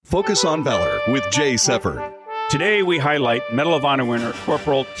Focus on Valor with Jay Sefford. Today we highlight Medal of Honor winner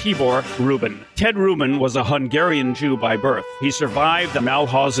Corporal Tibor Reuben. Ted Reuben was a Hungarian Jew by birth. He survived the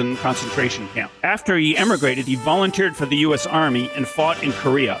Mauthausen concentration camp. After he emigrated, he volunteered for the U.S. Army and fought in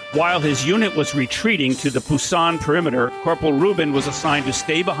Korea. While his unit was retreating to the Busan perimeter, Corporal Reuben was assigned to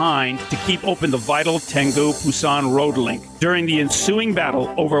stay behind to keep open the vital Taegu-Busan road link. During the ensuing battle,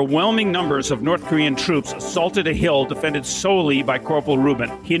 overwhelming numbers of North Korean troops assaulted a hill defended solely by Corporal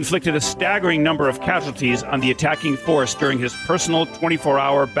Reuben. He inflicted a staggering number of casualties on the attacking force during his personal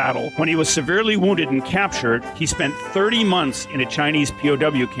 24-hour battle. When he was severely wounded and captured, he spent 30 months in a Chinese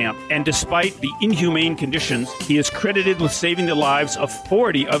POW camp. And despite the inhumane conditions, he is credited with saving the lives of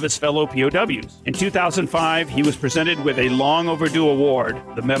 40 of his fellow POWs. In 2005, he was presented with a long overdue award,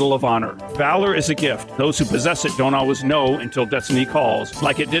 the Medal of Honor. Valor is a gift. Those who possess it don't always know until destiny calls,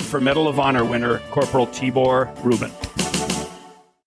 like it did for Medal of Honor winner Corporal Tibor Reuben.